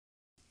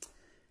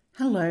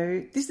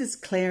Hello, this is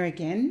Claire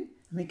again.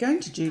 We're going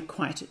to do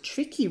quite a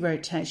tricky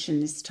rotation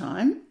this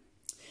time.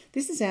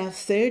 This is our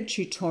third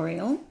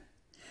tutorial,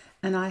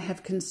 and I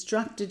have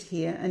constructed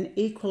here an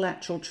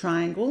equilateral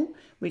triangle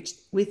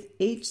with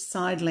each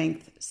side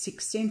length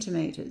 6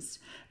 centimetres.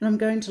 And I'm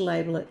going to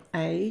label it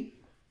A,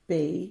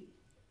 B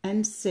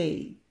and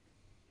C.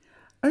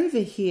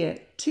 Over here,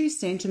 2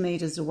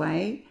 centimetres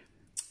away,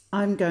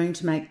 I'm going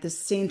to make the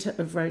centre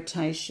of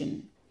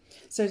rotation.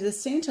 So the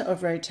centre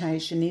of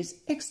rotation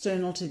is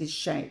external to this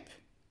shape.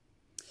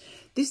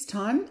 This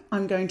time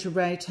I'm going to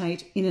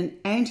rotate in an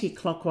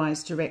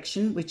anti-clockwise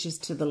direction, which is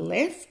to the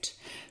left.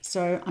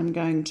 So I'm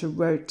going to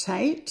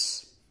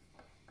rotate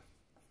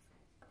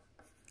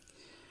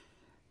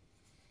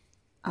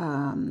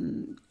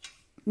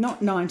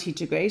not 90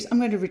 degrees, I'm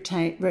going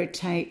to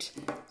rotate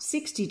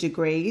 60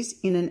 degrees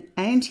in an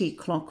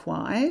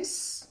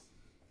anti-clockwise,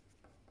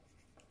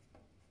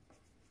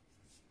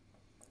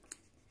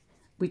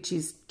 which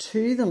is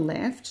to the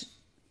left,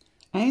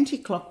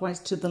 anti-clockwise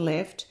to the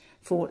left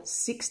for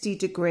 60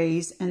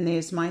 degrees, and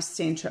there's my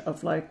centre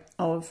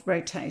of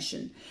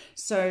rotation.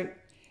 So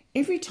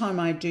every time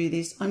I do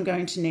this, I'm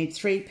going to need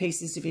 3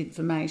 pieces of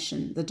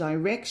information: the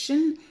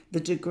direction, the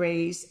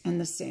degrees,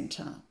 and the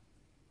centre.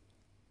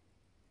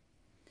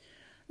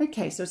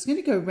 Okay, so it's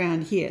going to go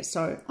around here,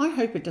 so I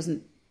hope it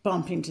doesn't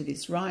bump into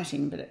this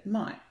writing, but it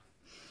might.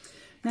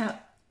 Now,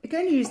 we're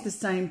going to use the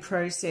same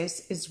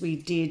process as we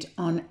did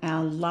on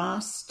our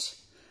last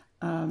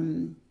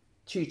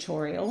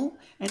tutorial.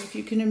 And if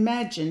you can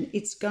imagine,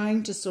 it's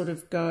going to sort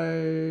of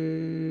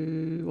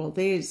go, well,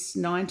 there's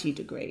 90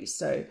 degrees.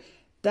 So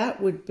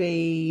that would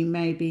be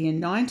maybe a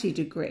 90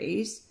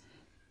 degrees.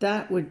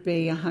 That would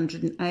be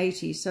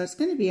 180. So it's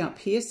going to be up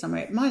here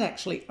somewhere. It might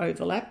actually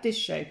overlap this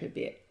shape a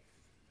bit.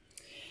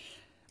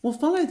 We'll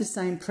follow the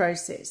same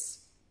process.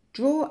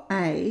 Draw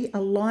a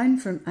line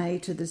from A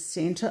to the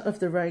centre of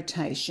the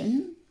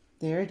rotation.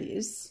 There it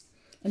is.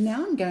 And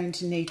now I'm going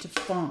to need to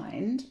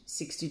find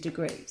 60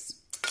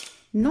 degrees.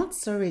 Not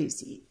so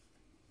easy.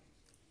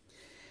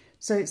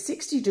 So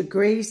 60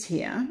 degrees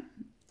here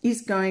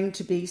is going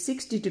to be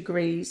 60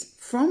 degrees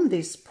from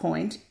this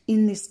point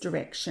in this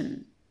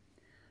direction,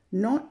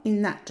 not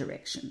in that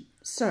direction.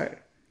 So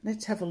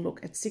let's have a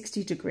look at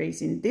 60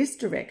 degrees in this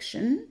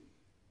direction.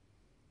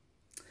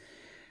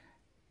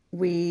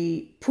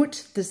 We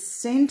put the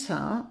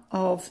centre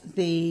of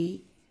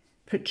the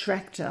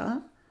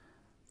protractor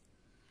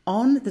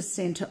on the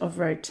centre of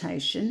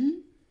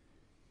rotation,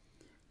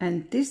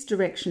 and this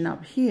direction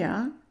up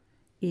here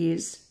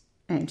is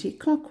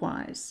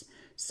anti-clockwise.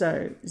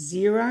 So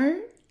 0,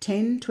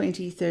 10,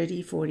 20,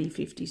 30, 40,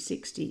 50,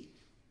 60.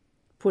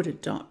 Put a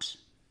dot.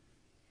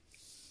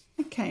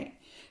 Okay,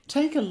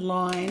 take a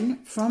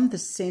line from the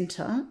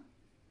centre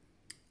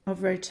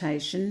of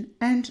rotation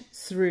and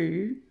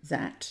through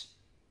that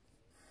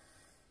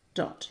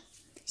dot.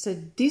 So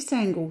this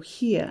angle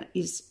here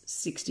is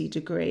 60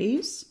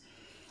 degrees,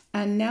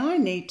 and now I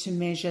need to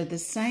measure the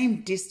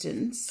same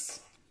distance.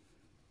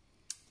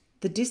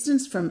 The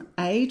distance from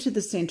A to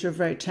the centre of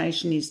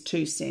rotation is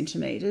 2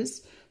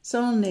 centimetres,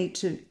 so I'll need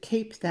to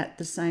keep that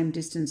the same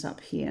distance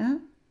up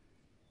here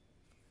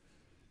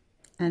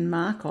and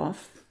mark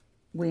off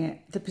where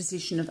the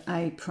position of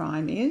A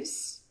prime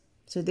is.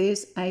 So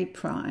there's A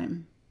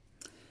prime.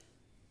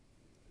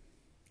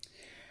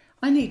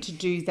 I need to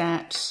do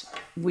that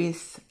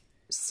with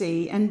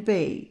C and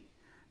B.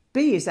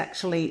 B is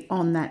actually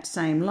on that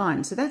same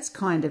line, so that's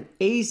kind of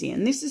easy,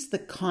 and this is the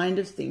kind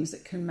of things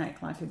that can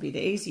make life a bit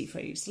easy for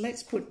you. So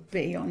let's put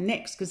B on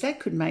next, because that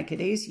could make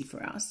it easy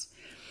for us.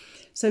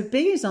 So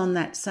B is on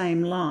that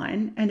same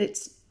line, and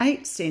it's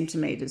 8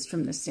 centimetres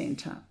from the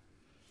centre.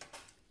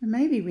 And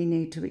maybe we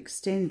need to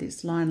extend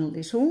this line a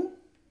little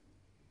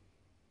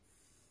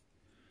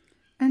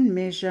and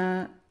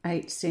measure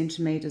 8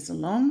 centimetres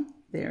along.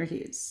 There it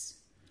is.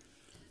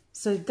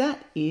 So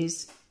that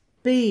is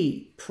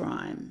B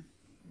prime.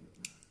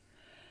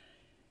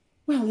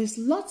 Well, there's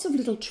lots of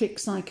little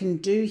tricks I can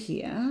do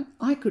here.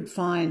 I could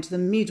find the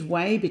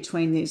midway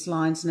between these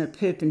lines and a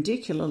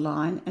perpendicular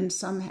line, and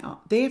somehow,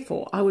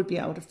 therefore, I would be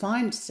able to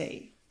find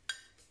C.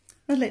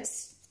 But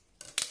let's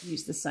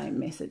use the same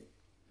method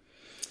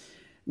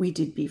we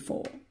did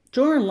before.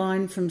 Draw a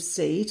line from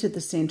C to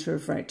the centre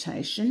of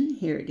rotation.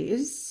 Here it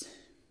is.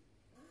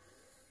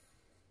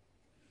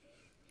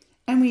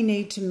 And we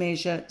need to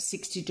measure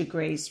 60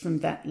 degrees from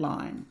that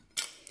line.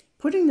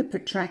 Putting the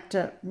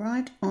protractor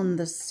right on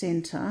the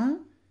centre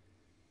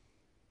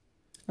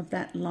of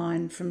that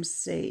line from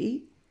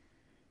C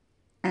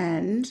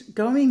and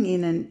going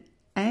in an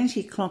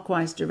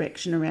anti-clockwise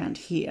direction around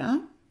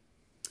here,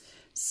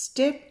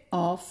 step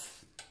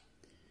off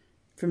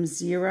from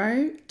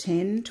 0,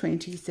 10,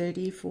 20,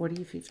 30,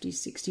 40, 50,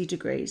 60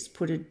 degrees.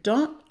 Put a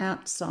dot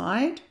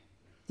outside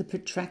the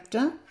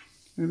protractor,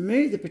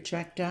 remove the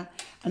protractor,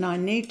 and I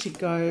need to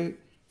go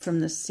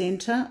from the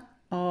centre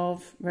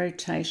of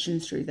rotation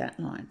through that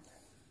line.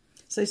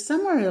 So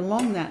somewhere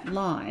along that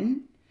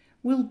line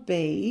will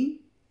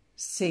be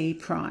C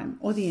prime,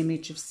 or the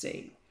image of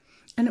C.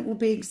 And it will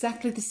be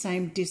exactly the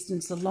same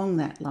distance along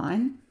that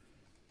line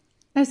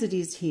as it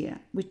is here,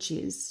 which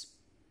is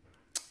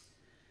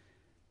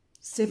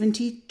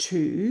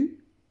 72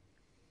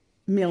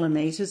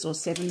 millimetres or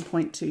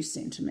 7.2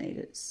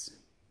 centimetres.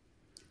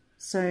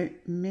 So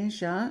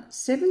measure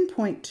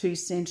 7.2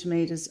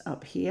 centimetres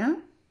up here,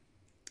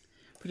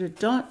 put a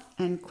dot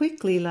and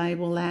quickly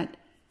label that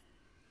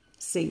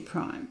C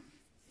prime.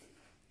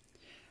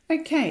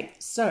 Okay,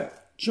 so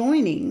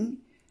joining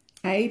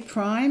A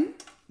prime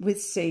with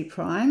C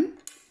prime,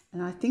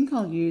 and I think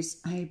I'll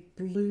use a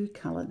blue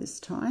colour this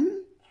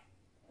time,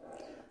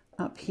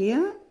 up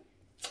here,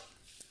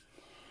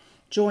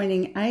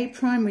 joining A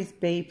prime with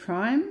B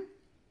prime,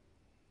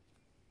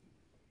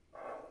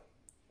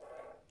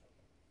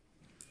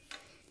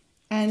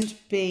 and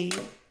B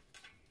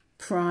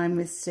prime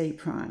with C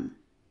prime.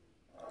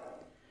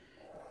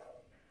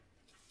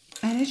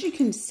 And as you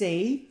can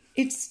see,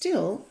 it's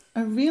still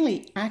a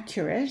really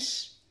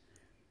accurate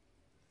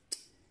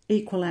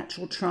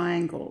equilateral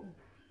triangle.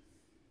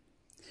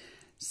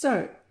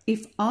 So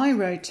if I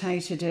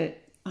rotated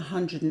it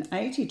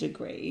 180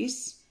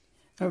 degrees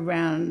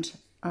around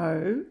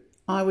O,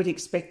 I would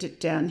expect it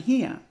down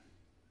here.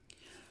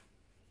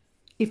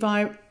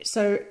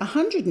 So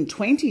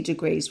 120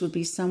 degrees would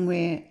be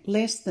somewhere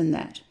less than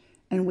that,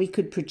 and we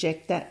could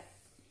project that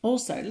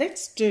also.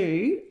 Let's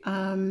do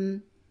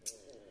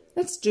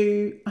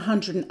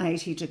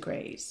 180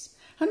 degrees.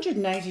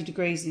 180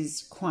 degrees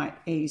is quite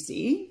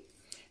easy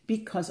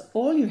because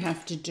all you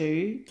have to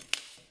do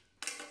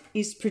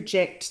is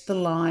project the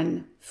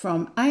line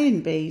from A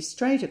and B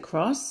straight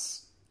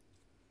across,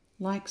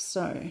 like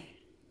so,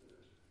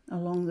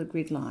 along the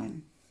grid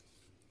line.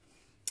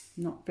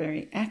 Not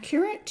very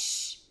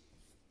accurate.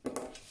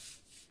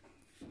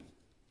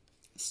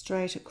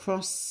 Straight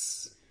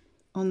across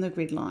on the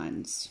grid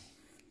lines.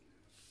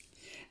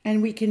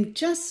 And we can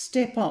just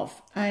step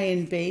off A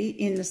and B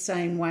in the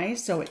same way.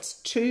 So it's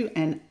 2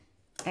 and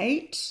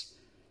 8.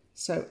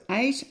 So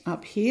 8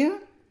 up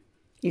here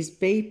is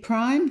B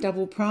prime,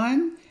 double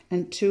prime,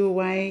 and 2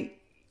 away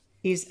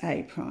is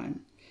A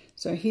prime.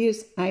 So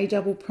here's A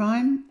double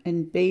prime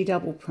and B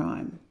double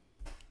prime.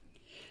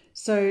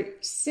 So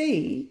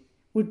C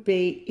would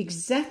be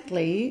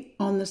exactly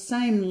on the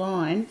same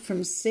line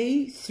from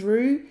C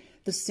through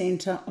the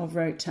centre of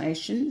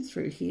rotation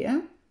through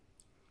here,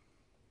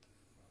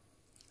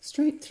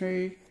 straight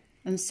through,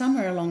 and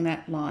somewhere along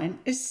that line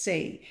is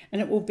C, and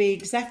it will be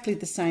exactly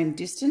the same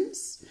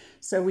distance.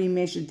 So we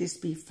measured this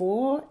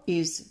before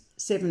is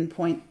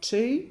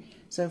 7.2.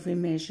 So if we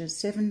measure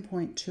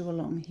 7.2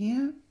 along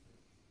here,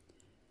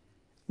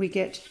 we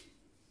get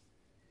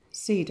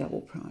C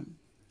double prime.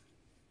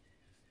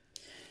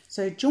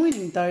 So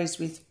joining those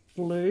with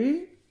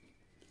blue,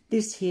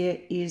 this here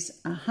is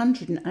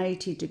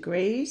 180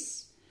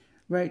 degrees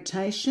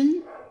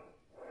rotation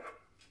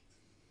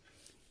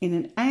in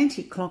an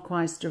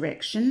anti-clockwise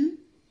direction.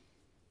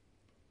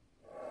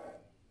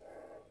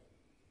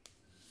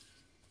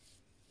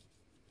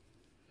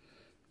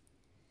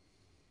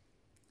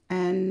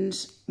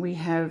 And we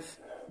have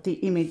the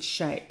image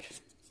shape.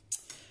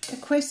 A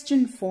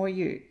question for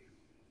you.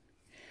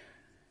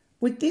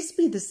 Would this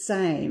be the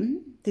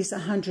same, this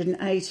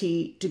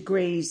 180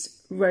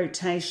 degrees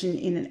rotation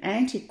in an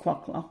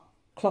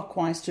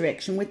anti-clockwise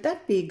direction? Would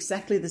that be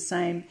exactly the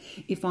same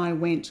if I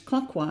went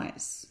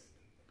clockwise?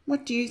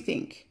 What do you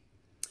think?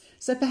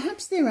 So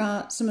perhaps there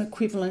are some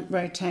equivalent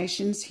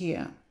rotations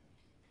here.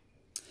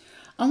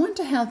 I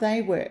wonder how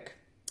they work.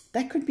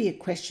 That could be a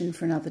question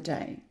for another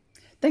day.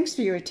 Thanks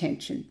for your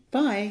attention.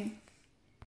 Bye.